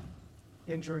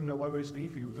entering the worries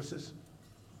leave you. This is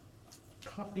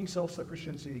cutting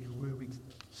self-sufficiency where we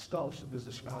start to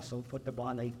discuss of what the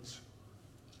bonnets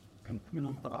and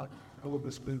all of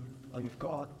this boom of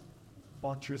God,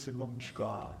 watchers and long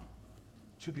God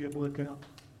to be able to get up.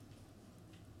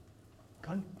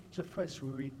 Come to first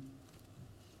read.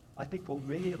 I think for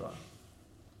many of us,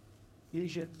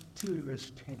 Ephesians 2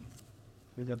 verse 10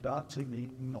 is about to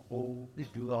mean all the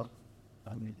God.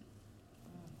 I mean,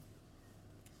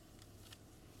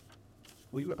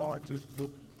 we are to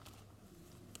look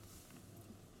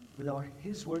with our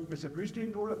His word was a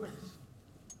Christian ornament.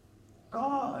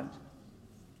 God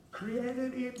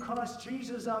created in Christ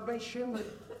Jesus our best shepherd.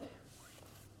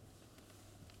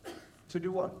 To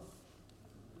do what?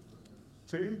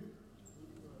 To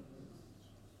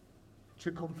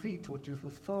complete what you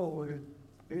fulfill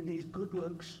in these good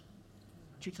works.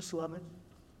 Jesus love it.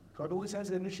 God always has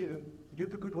an initiative to do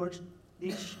the good works.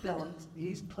 He's planned,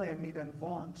 He's planned in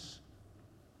advance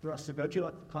for us to go. Do you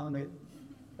like the plan there?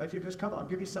 If you just come, I'll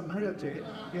give you some hint to it.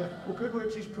 Yeah, well, good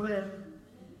works He's planned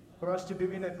for us to do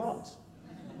in advance.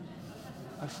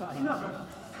 I say, no,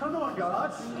 come on,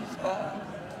 guys.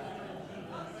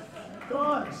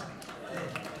 Guys,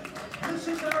 this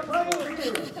is our playing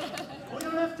field. We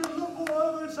don't have to look all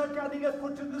over and say, okay, I think I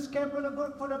put in this camp and I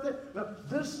put up there. No,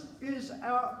 this is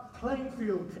our playing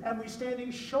field, and we're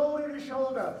standing shoulder to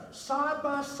shoulder, side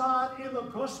by side in the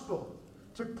gospel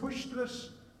to push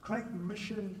this great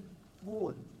mission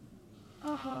forward.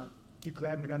 You're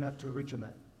glad we don't have to originate.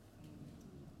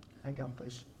 Hang on,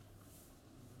 please.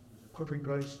 Quivering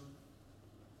grace.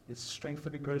 It's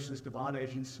strengthening grace, it's divine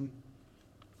agency.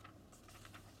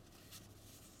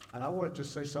 And I wanted to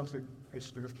say something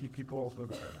to a few people off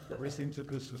of listening to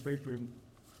this faith room.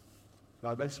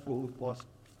 Now, that's what was.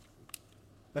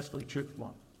 That's the church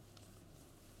one.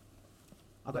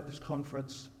 I'm at this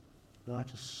conference, and I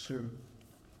just assume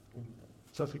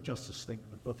social justice thing,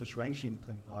 but this regime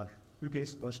thing, like, who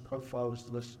gets the most profiles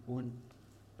to this one?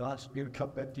 Guys, we're going to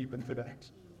cut that deep into that.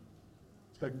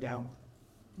 It's going down.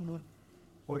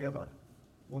 Whatever.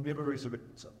 We'll never raise it.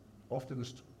 So often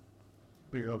it's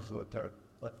big over the terror.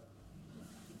 But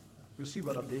you see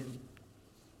what I'm doing.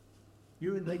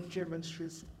 You in Lake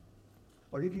Demonstration,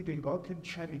 or if you think God can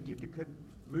change you, you can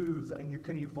move and you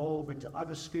can evolve into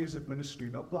other spheres of ministry,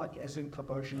 not like as in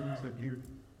promotions that you're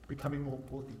becoming more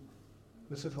important.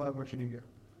 This is why I'm working here.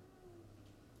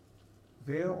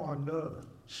 There are no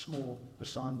small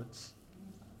assignments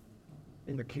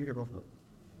in the kingdom of God.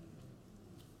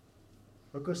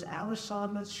 Because our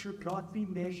assignments should not be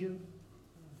measured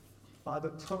by the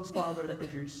profile they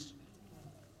produce,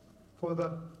 for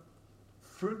the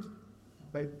fruit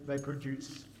they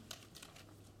produce.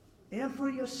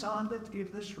 Every assignment in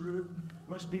this room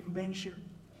must be measured.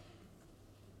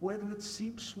 Whether it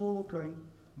seems small or great,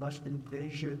 must be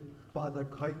measured by the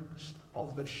greatness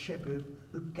of the shepherd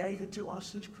who gave it to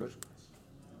us as Christmas.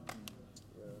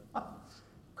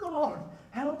 God,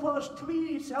 help us,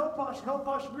 please, help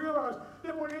us realize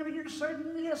that whatever you say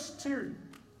yes to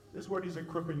is what He's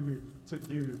equipping you to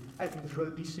do, and He's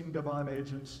releasing divine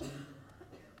agents.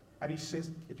 And He says,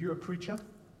 if you're a preacher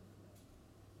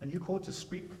and you're called to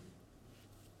speak,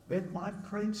 then my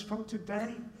friends, from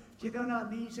today, get on our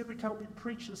knees every time we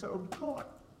preach and say, oh God,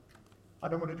 I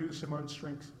don't want to do this in my own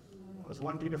strength. Because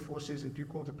 1 Peter 4 says, if you're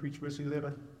called to preach, verse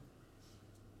 11,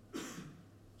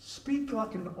 Speak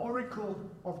like an oracle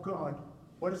of God.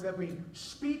 What does that mean?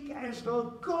 Speak as though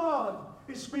God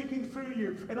is speaking through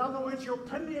you. In other words, your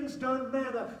opinions don't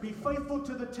matter. Be faithful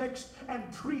to the text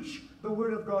and preach the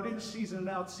word of God in season and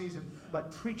out season.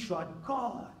 But preach like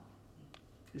God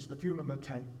is the fuel in the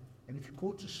tank. And if you're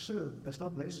called to serve, that's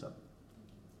not lesser.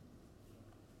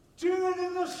 Do it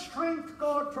in the strength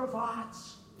God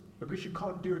provides. Because you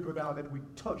can't do it without it. We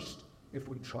toast if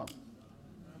we try.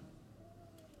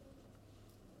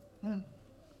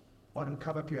 Why don't you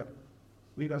come up here?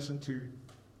 Lead us into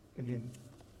Indian.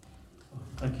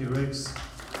 Thank you, Riggs.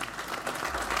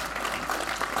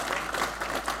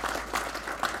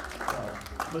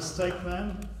 Mistake,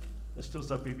 man. It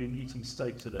feels like we've been eating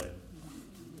steak today.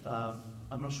 I'm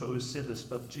not sure who said this,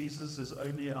 but Jesus is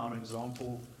only our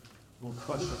example will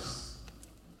crush us.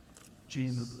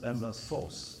 Jesus and the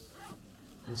sauce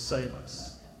will save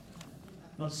us.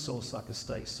 Not sauce like a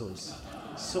steak sauce.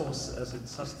 Sauce as in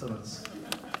sustenance.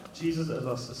 Jesus as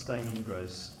our sustaining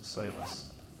grace will save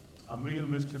us. I'm really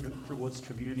going to move towards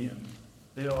communion.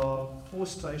 There are 4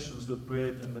 stations with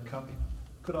bread and the cup.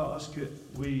 Could I ask you,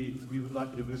 we would like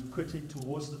you to move quickly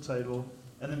towards the table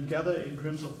and then gather in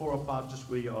groups of 4 or 5 just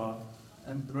where you are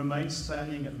and remain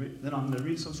standing. And then I'm going to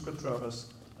read some scripture of us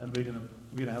and we're going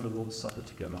to have a Lord's Supper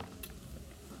together.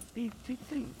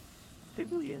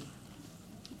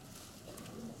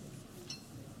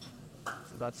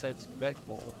 So that says back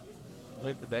ball.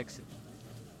 Leave the exit.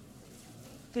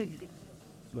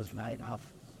 Was made of.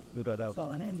 We got out.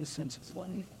 Well, and in the sense of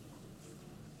one.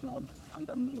 No, I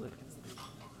don't know it.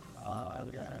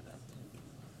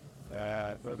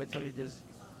 But tell you this.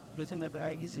 Listen, the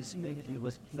bag is negative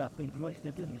was nothing like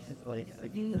the business. Like,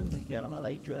 again, get on a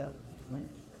late draft.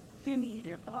 Finish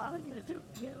your father.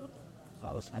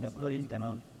 I was kind of putting them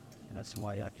on. And that's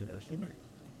why I could have seen it.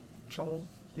 So,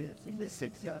 in the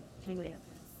 6 year,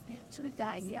 so the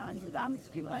guy, yeah, and the army is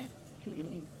like,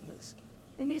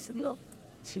 and this little,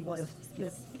 she was,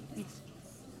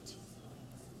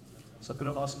 So I'm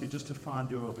going to ask you just to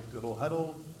find your little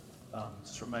huddle,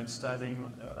 just remain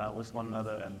standing with one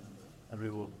another, and we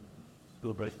will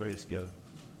break bread together.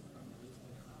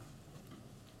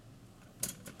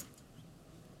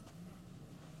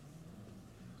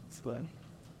 It's fun.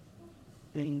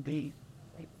 Being the,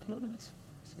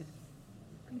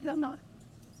 I'm not.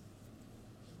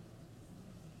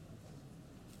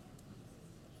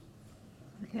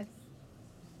 Okay.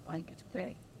 I get to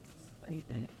pray. I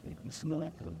smell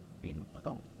it being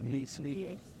don't need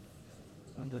sleep.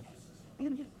 And then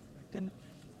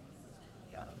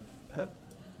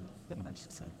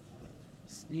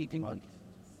sleeping on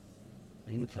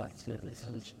in the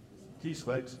Please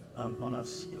wait on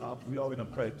us. We are going to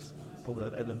pray for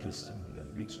the Adventists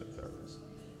and Greeks and Pharaohs.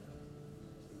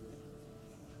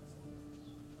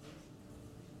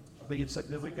 I think it's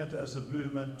significant as a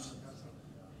movement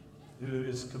who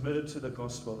is committed to the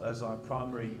gospel as our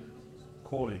primary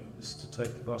calling is to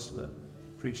take the gospel and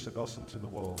preach the gospel to the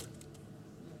world.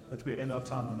 But we end our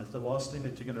time, and the last thing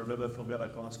that you're going to remember from where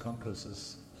God's conquers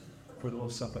is for the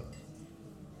Lord's Supper.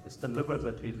 It's deliberate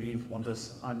that we leave on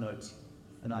this high note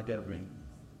and our gathering.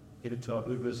 Headed to our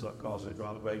Ubers or cars we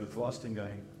drive away with fasting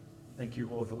going, thank you,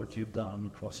 Lord, for what you've done on the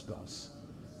cross for us.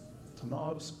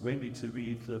 Tonight is Wendy to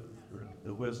read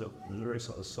the words of the lyrics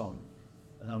of the song.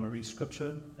 And I'm going to read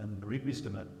scripture, and Rigby's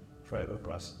going to pray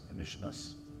over us and mission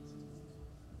us.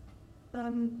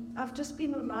 I've just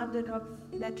been reminded of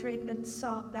that Redmond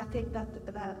song, Nothing But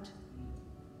the Blood.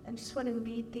 And just want to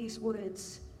read these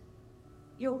words.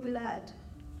 Your blood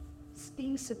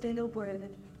speaks a better word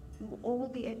than all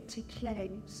the empty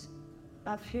claims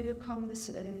I've heard upon this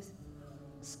earth.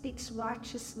 Speaks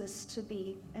righteousness to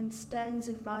me and stands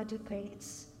in my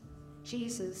defense.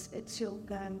 Jesus, it's your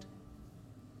blood.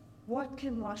 What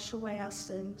can wash away our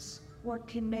sins? What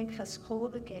can make us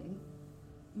whole again?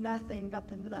 Nothing but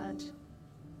the blood.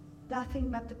 Nothing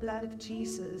but the blood of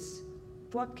Jesus.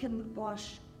 What can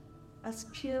wash us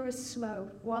pure as snow,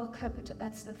 welcomed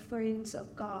as the friends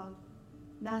of God?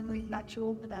 Nothing but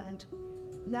your blood.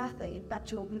 Nothing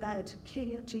but your blood,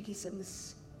 King of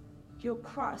Jesus. Your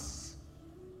cross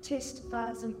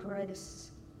testifies in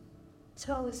grace.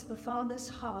 Tell us the Father's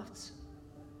heart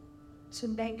to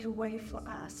make a way for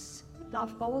us.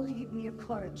 Not boldly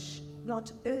approach,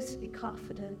 not earthly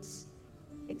confidence.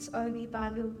 It's only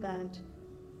by your blood.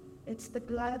 It's the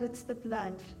blood, it's the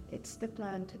blood, it's the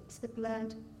blood, it's the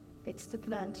blood, it's the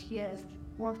blood. Yes,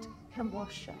 what can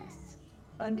wash us?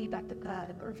 Only by the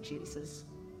blood of Jesus.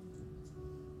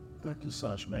 Thank you so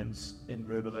much, friends. In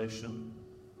Revelation,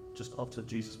 just after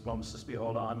Jesus promises,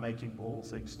 behold, I'm making all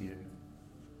things new.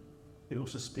 It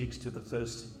also speaks to the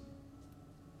thirsty.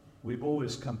 We've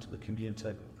always come to the communion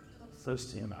table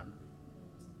thirsty man.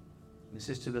 And he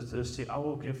says to the thirsty, I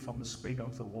will give from the spring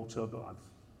of the water of life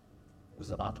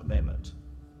without a moment.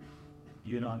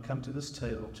 You and I come to this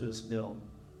table, to this meal.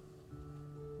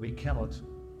 We cannot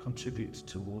contribute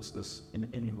towards this in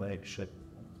any way, shape,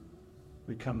 or form.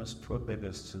 We come as poor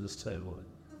beggars to this table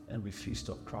and we feast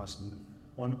off Christ. And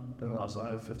in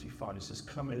Isaiah 55, he says,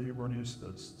 come everyone who's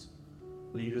thirsts.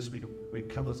 Leaders, we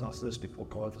come with our thirst before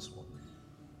God this morning.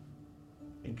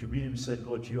 In communion, we say,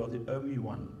 Lord, you are the only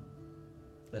one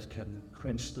that can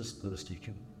quench this thirst. You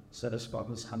can satisfy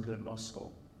this hunger in my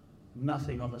soul.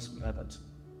 Nothing on this planet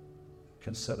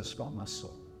can satisfy my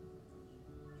soul.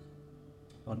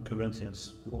 On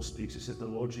Corinthians, Paul speaks, he said, the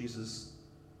Lord Jesus,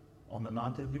 on the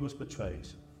night that he was betrayed,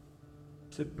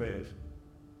 took bread,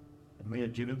 and when he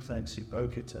had given thanks, he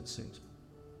broke it and said,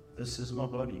 this is my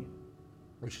body,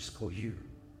 which is for you.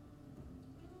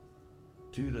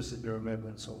 Do this in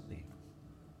remembrance of me.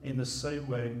 In the same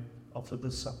way, after the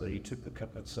supper, he took the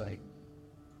cup and said,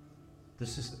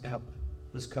 this is the cup.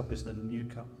 This cup is the new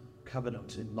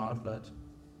covenant in my blood.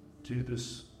 Do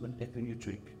this whenever you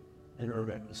drink in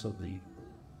remembrance of me.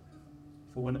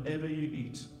 For whenever you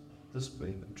eat this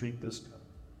bread and drink this cup,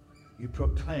 you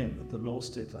proclaim that the Lord's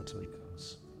death until he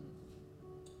comes.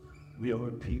 We are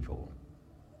a people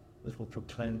that will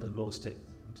proclaim the Lord's death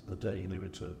until the day he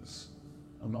returns.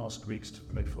 And ask Greeks to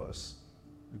pray for us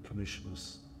and commission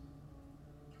us.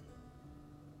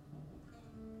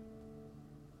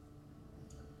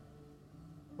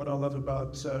 What I love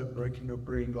about breaking your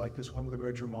bread like this, one of the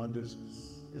great reminders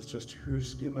is just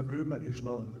who's in the room and who's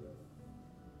not.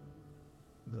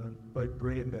 The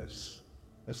bread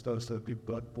as those that be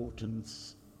blood bought and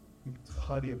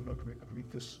highly appropriate. I mean,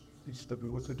 this is the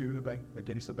what to do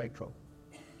against the backdrop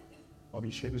of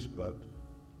his shed his blood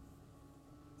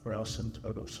for our sins,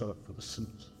 also for the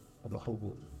sins of the whole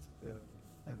world. Yeah.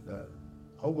 And the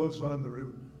whole world's not in the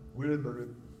room. We're in the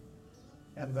room.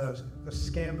 And the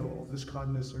scandal of this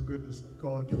kindness and goodness of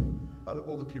God, out of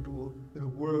all the people in the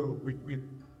world,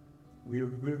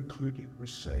 we're included, we're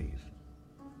saved.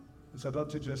 And so I'd love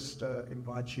to just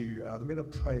invite you, I'm going to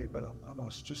pray, but I'm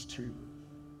asked just to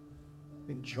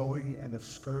enjoy and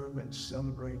affirm and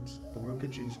celebrate the work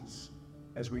of Jesus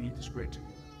as we eat this bread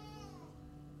together.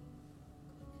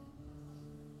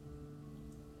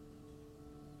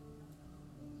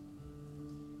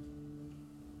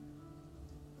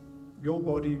 Your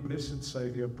body, blessed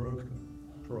Savior, broken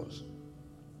for us.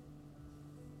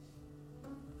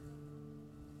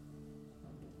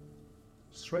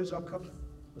 Just raise our cup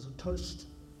as a toast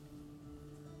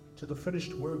to the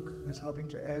finished work that's helping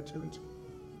to add to it.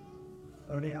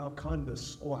 Only our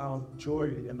kindness or our joy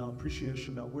and our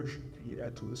appreciation, our worship can you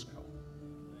add to this now.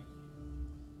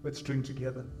 Let's drink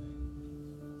together.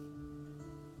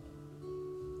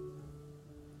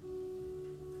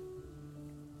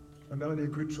 And now in your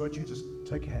groups, why don't you just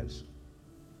take hands?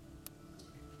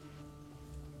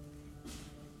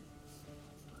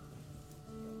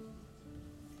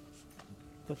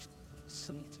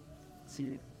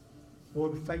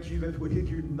 Lord, thank you that we're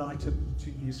united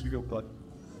to you through your blood.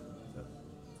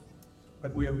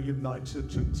 That we are united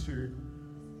to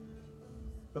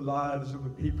the lives of the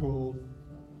people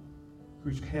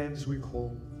whose hands we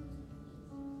hold.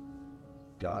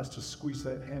 Guys, to squeeze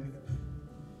that hand.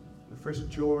 The first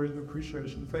joy and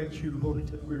appreciation. Thank you, Lord,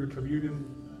 that we're a communion,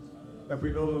 that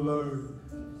we're not alone,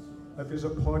 that there's a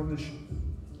partnership.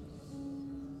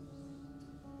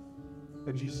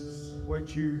 And Jesus,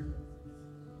 won't you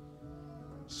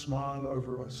smile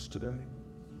over us today?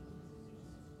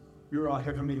 You're our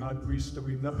heavenly high priest, and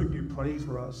we know you pray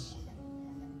for us.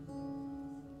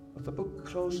 But the book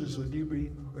closes with you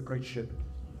being the great shepherd.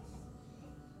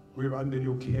 We're under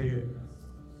your care.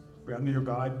 We're under your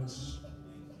guidance.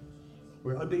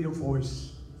 We're under your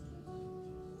voice.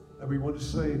 And we want to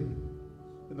say,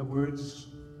 in the words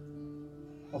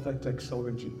of that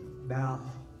doxology, now,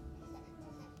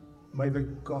 may the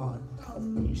God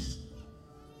of peace,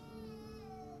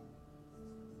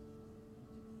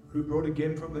 who brought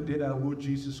again from the dead our Lord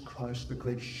Jesus Christ, the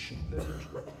great shepherd,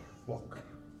 walk,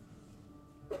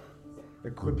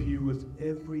 equip you with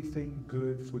everything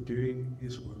good for doing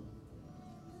his will,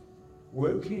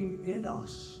 working in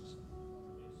us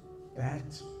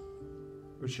that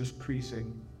which is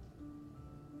pleasing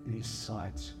in his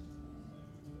sight.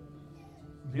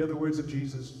 The other words of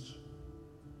Jesus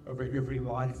over every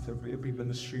life, over every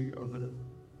ministry, over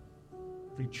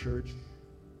every church,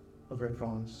 over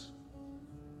advance.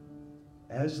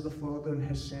 As the Father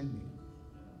has sent me,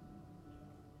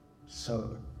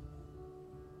 so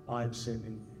I am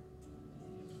sending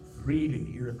you. Freely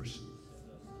you have received.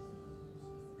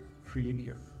 Freely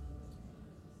give.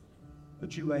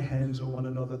 that you lay hands on one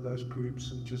another, those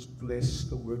groups, and just bless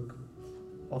the work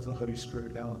of the Holy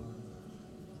Spirit now.